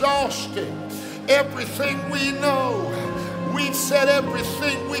exhausted everything we know. We've said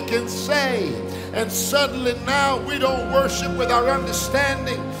everything we can say. And suddenly now we don't worship with our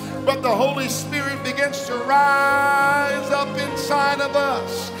understanding, but the Holy Spirit begins to rise up inside of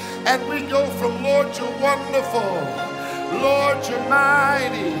us. And we go from, Lord, you're wonderful. Lord, you're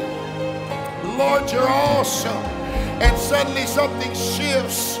mighty. Lord, you're awesome. And suddenly something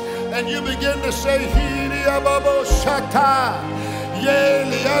shifts and you begin to say,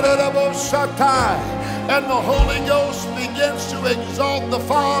 and the Holy Ghost begins to exalt the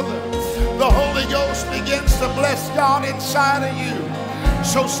Father. The Holy Ghost begins to bless God inside of you.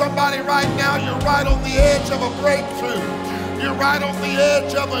 So somebody right now, you're right on the edge of a breakthrough. You're right on the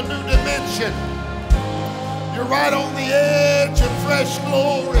edge of a new dimension. You're right on the edge of fresh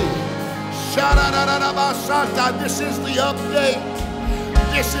glory. This is the update.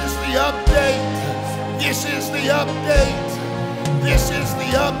 This is the update. This is the update. This is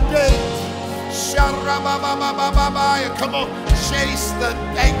the update. Come on, chase the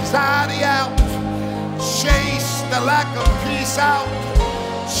anxiety out. Chase the lack of peace out.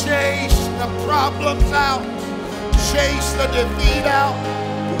 Chase the problems out. Chase the defeat out.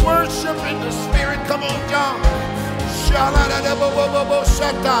 Worship in the Spirit. Come on, John.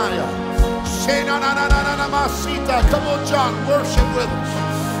 Come on, John. Worship with us.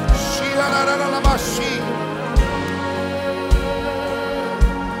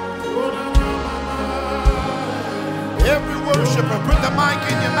 Every worshiper, put the mic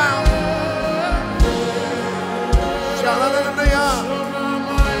in your mouth.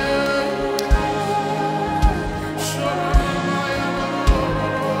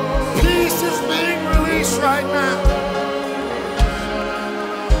 Peace is being released right now.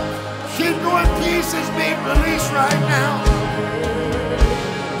 Keep going. Peace is being released right now.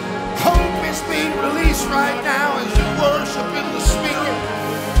 Hope is being released right now as you worship in the Spirit.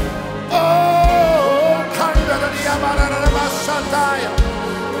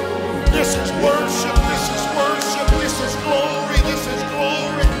 This is worship, this is worship, this is glory, this is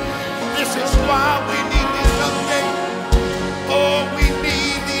glory. This is why we need this update. Oh, we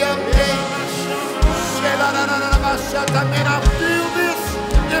need the update. Man, I feel this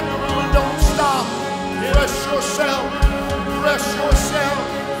in the room. Don't stop. Press yourself, press yourself,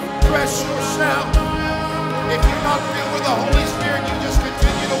 press yourself. If you're not filled with the Holy Spirit, you just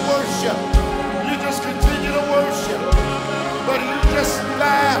continue to worship. You just continue to worship. But you just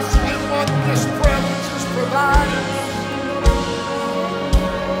bask in what this presence is providing.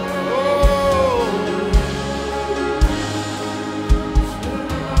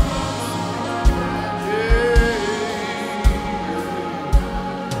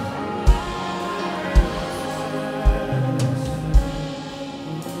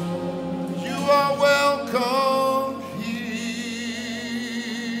 You are welcome here.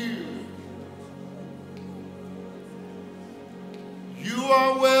 You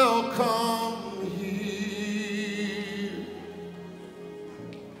are welcome here.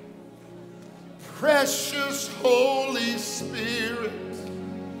 Precious Holy Spirit,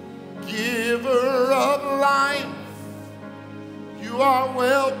 giver of life, you are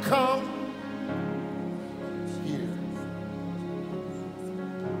welcome here.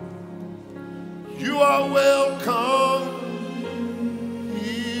 You are welcome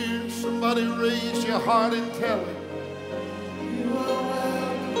here. Somebody raise your heart and tell it. You are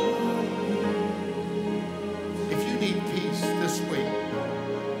welcome. If you need peace this week,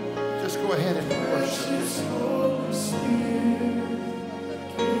 just go ahead and worship.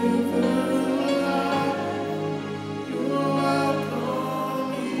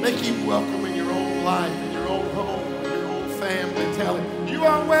 Make him welcome in your own life, in your own home, in your own family. Tell him, you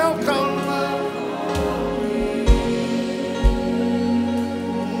are welcome.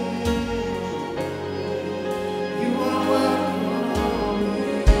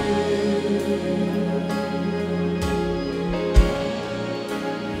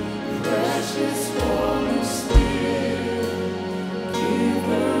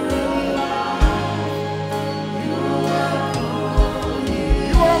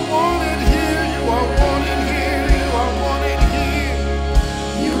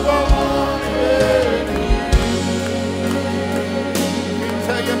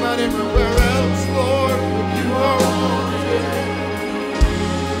 Everywhere else, Lord, you are wanted.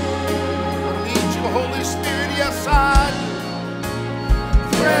 I need you, Holy Spirit, yes, I do.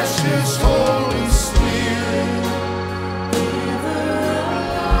 Precious Holy Spirit,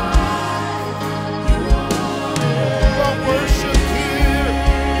 you are worship here.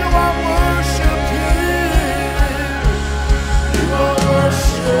 You are worship here. You are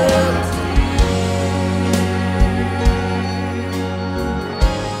worship.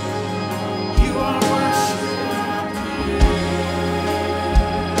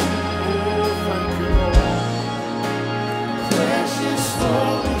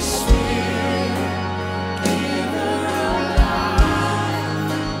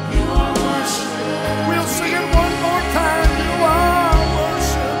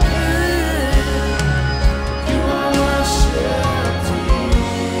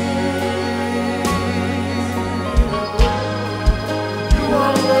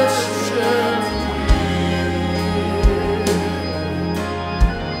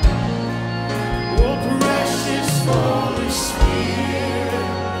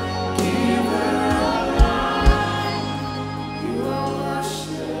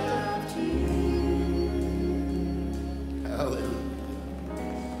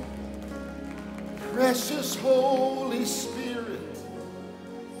 Precious Holy Spirit,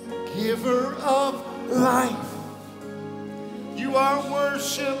 giver of life, you are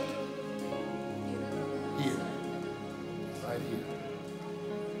worshiped here, right here.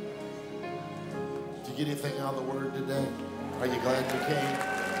 Did you get anything out of the Word today? Are you glad you came?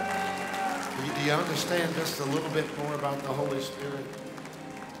 Do you understand just a little bit more about the Holy Spirit?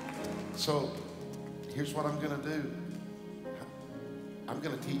 So here's what I'm going to do. I'm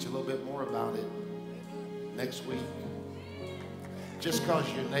going to teach a little bit more about it next week. Just because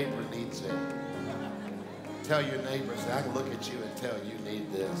your neighbor needs it. Tell your neighbor, say, I can look at you and tell you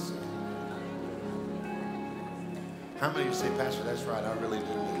need this. How many of you say, Pastor, that's right, I really do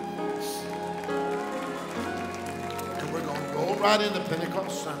need this. And we're going to go right into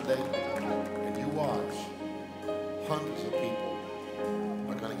Pentecost Sunday, and you watch, hundreds of people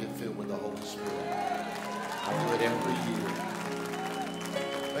are going to get filled with the Holy Spirit. I do it every year.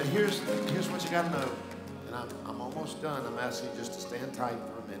 But here's what you got to know. And I'm almost done. I'm asking you just to stand tight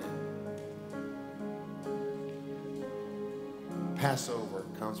for a minute. Passover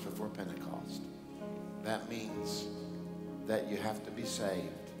comes before Pentecost. That means that you have to be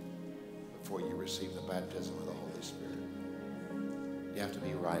saved before you receive the baptism of the Holy Spirit. You have to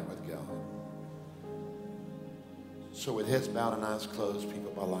be right with God. So with heads bowed and eyes closed,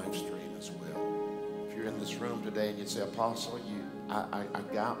 people by live stream as well. If you're in this room today and you'd say, Apostle, I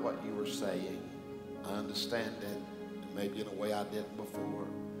got what you were saying. I understand it, maybe in a way I didn't before.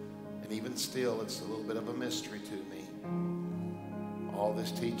 And even still, it's a little bit of a mystery to me. All this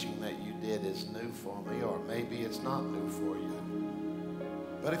teaching that you did is new for me, or maybe it's not new for you.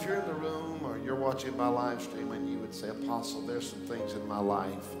 But if you're in the room or you're watching my live stream and you would say, Apostle, there's some things in my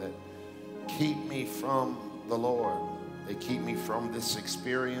life that keep me from the Lord. They keep me from this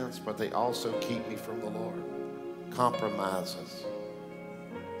experience, but they also keep me from the Lord. Compromises,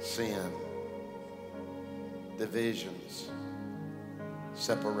 sin, divisions,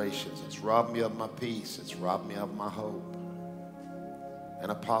 separations. It's robbed me of my peace. It's robbed me of my hope. And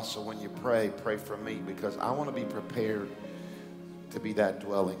Apostle, when you pray, pray for me, because I want to be prepared to be that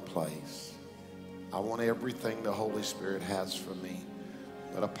dwelling place. I want everything the Holy Spirit has for me.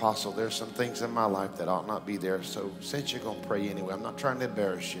 But Apostle, there's some things in my life that ought not be there. So since you're going to pray anyway, I'm not trying to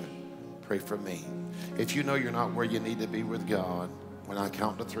embarrass you. Pray for me. If you know you're not where you need to be with God, when I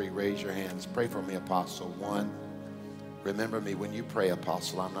count to 3, raise your hands. Pray for me, Apostle. 1, remember me when you pray,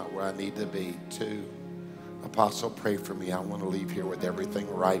 Apostle. I'm not where I need to be. 2, Apostle, pray for me. I want to leave here with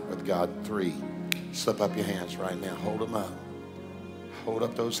everything right with God. 3, slip up your hands right now. Hold them up. Hold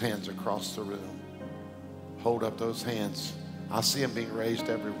up those hands across the room. Hold up those hands. I see them being raised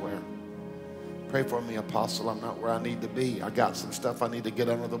everywhere. Pray for me, Apostle. I'm not where I need to be. I got some stuff I need to get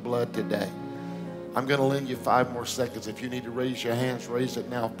under the blood today. I'm going to lend you 5 more seconds. If you need to raise your hands, raise it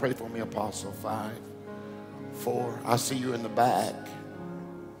now. Pray for me, Apostle. 5, 4. I see you in the back.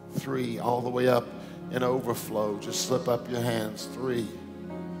 3, all the way up in overflow. Just slip up your hands. 3,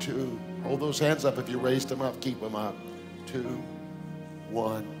 2. Hold those hands up. If you raised them up, keep them up. 2,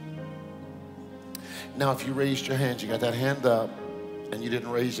 1. Now, if you raised your hands, you got that hand up, and you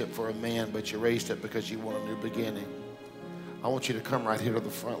didn't raise it for a man, but you raised it because you want a new beginning. I want you to come right here to the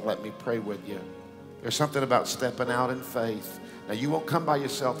front. Let me pray with you. There's something about stepping out in faith. Now, you won't come by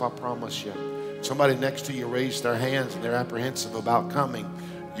yourself, I promise you. Somebody next to you raised their hands, and they're apprehensive about coming.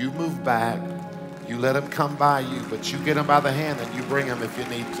 You move back. You let them come by you, but you get them by the hand, and you bring them if you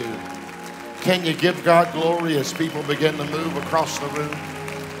need to. Can you give God glory as people begin to move across the room?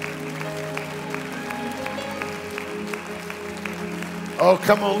 Oh,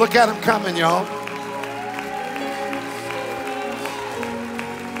 come on. Look at them coming, y'all.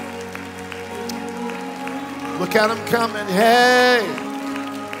 Look at them coming. Hey.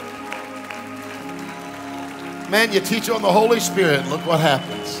 Man, you teach on the Holy Spirit. Look what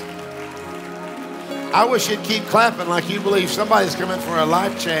happens. I wish you'd keep clapping like you believe somebody's coming for a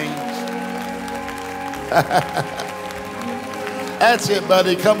life change. That's it,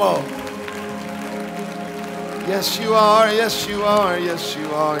 buddy. Come on. Yes, you are. Yes, you are. Yes, you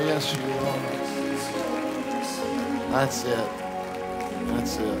are. Yes, you are. That's it.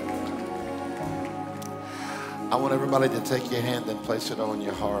 That's it. I want everybody to take your hand and place it on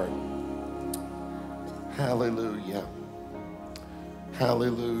your heart. Hallelujah.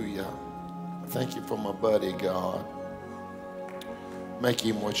 Hallelujah. Thank you for my buddy, God. Make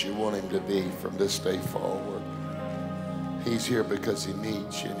him what you want him to be from this day forward. He's here because he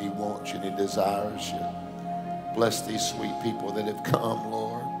needs you and he wants you and he desires you. Bless these sweet people that have come,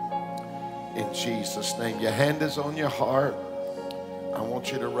 Lord. In Jesus' name. Your hand is on your heart. I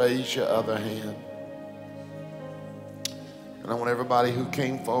want you to raise your other hand. And I want everybody who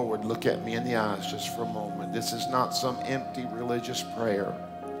came forward, look at me in the eyes just for a moment. This is not some empty religious prayer.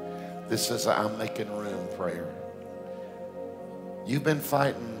 This is a I'm making room prayer. You've been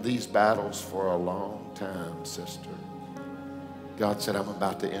fighting these battles for a long time, sister. God said, I'm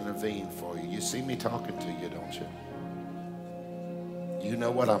about to intervene for you. You see me talking to you, don't you? You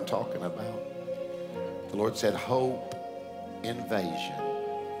know what I'm talking about. The Lord said, hope invasion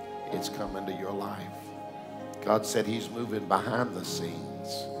is coming to your life. God said he's moving behind the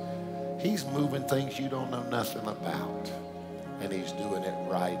scenes. He's moving things you don't know nothing about. And he's doing it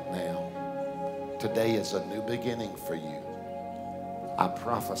right now. Today is a new beginning for you. I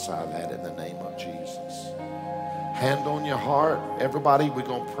prophesy that in the name of Jesus. Hand on your heart. Everybody, we're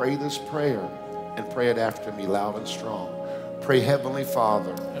going to pray this prayer and pray it after me loud and strong. Pray, Heavenly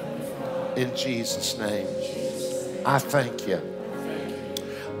Father, in Jesus' name, I thank you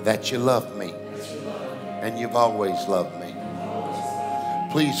that you love me and you've always loved me.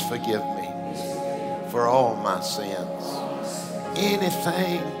 Please forgive me for all my sins,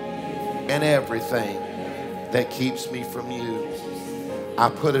 anything and everything that keeps me from you. I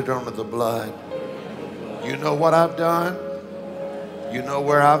put it under the blood. You know what I've done. You know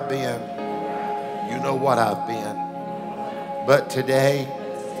where I've been. You know what I've been. But today,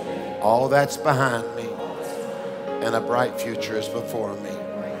 all that's behind me and a bright future is before me.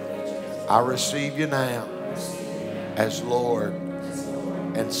 I receive you now as Lord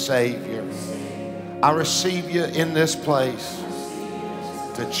and Savior. I receive you in this place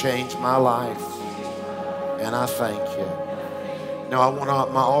to change my life. And I thank you. Now I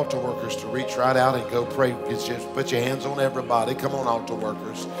want my altar workers to reach right out and go pray. Just put your hands on everybody. Come on, altar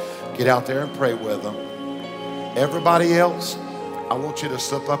workers. Get out there and pray with them. Everybody else, I want you to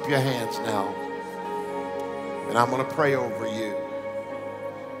slip up your hands now. And I'm going to pray over you.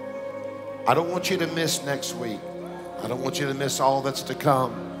 I don't want you to miss next week. I don't want you to miss all that's to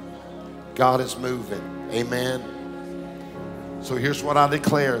come. God is moving. Amen. So here's what I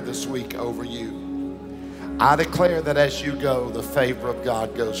declare this week over you. I declare that as you go, the favor of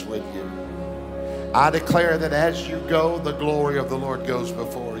God goes with you. I declare that as you go, the glory of the Lord goes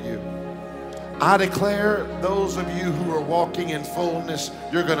before you. I declare those of you who are walking in fullness,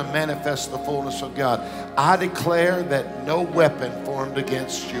 you're going to manifest the fullness of God. I declare that no weapon formed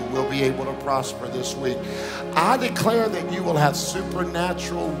against you will be able to prosper this week. I declare that you will have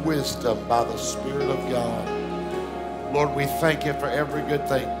supernatural wisdom by the Spirit of God. Lord, we thank you for every good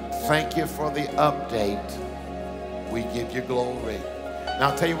thing. Thank you for the update. We give you glory.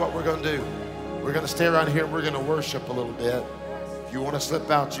 Now I'll tell you what we're going to do. We're going to stay around here and we're going to worship a little bit. If you want to slip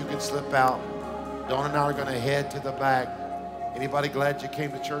out, you can slip out. Dawn and I are going to head to the back. Anybody glad you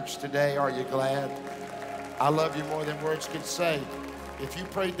came to church today? Are you glad? I love you more than words can say. If you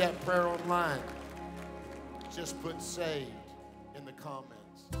prayed that prayer online, just put saved in the comments.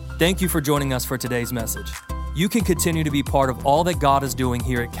 Thank you for joining us for today's message. You can continue to be part of all that God is doing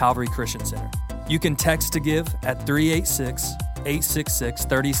here at Calvary Christian Center. You can text to give at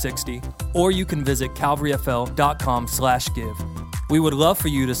 386-866-3060, or you can visit calvaryfl.com/give. We would love for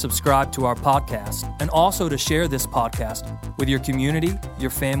you to subscribe to our podcast and also to share this podcast with your community, your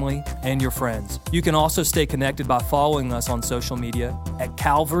family, and your friends. You can also stay connected by following us on social media at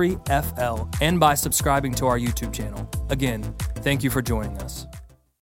Calvary FL and by subscribing to our YouTube channel. Again, thank you for joining us.